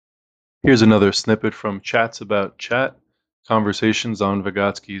Here's another snippet from Chats About Chat, Conversations on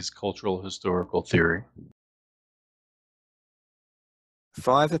Vygotsky's Cultural Historical Theory.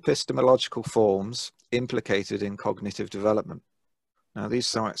 5 epistemological forms implicated in cognitive development. Now,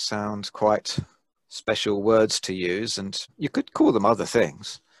 these might sound quite special words to use, and you could call them other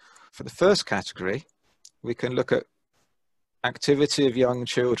things. For the first category, we can look at activity of young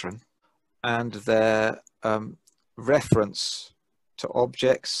children and their reference to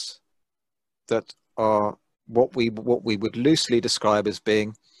objects that are what we would loosely describe as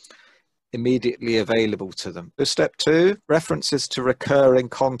being immediately available to them. So step 2, references to recurring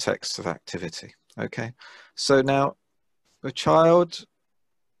contexts of activity. Okay, so now the child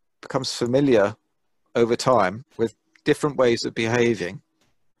becomes familiar over time with different ways of behaving.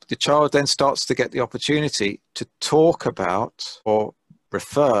 The child then starts to get the opportunity to talk about or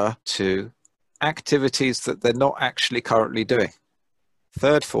refer to activities that they're not actually currently doing.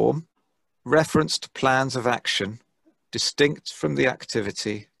 Third form, reference to plans of action distinct from the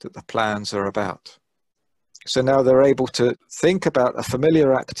activity that the plans are about. So now they're able to think about a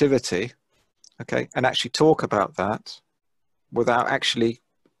familiar activity, okay, and actually talk about that without actually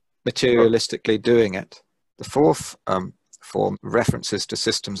materialistically doing it. The fourth form, references to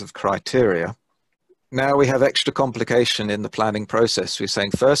systems of criteria. Now we have extra complication in the planning process. We're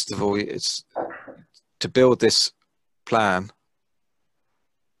saying, first of all, it's to build this plan.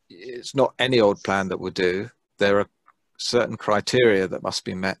 It's not any old plan that will do. There are certain criteria that must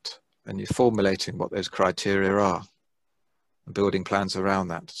be met, and you're formulating what those criteria are and building plans around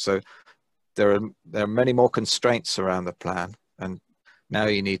that. So there are many more constraints around the plan, and now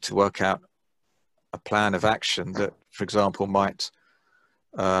you need to work out a plan of action that, for example, might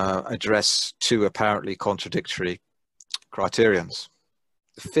address 2 apparently contradictory criterions.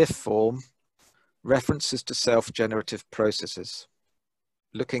 The fifth form, references to self-generative processes.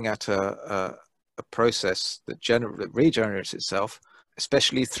 Looking at a process that regenerates itself,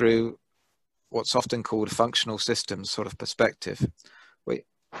 especially through what's often called a functional systems sort of perspective.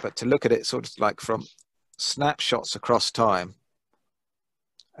 But to look at it sort of like from snapshots across time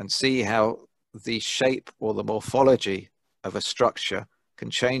and see how the shape or the morphology of a structure can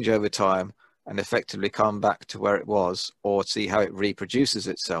change over time and effectively come back to where it was, or see how it reproduces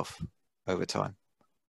itself over time.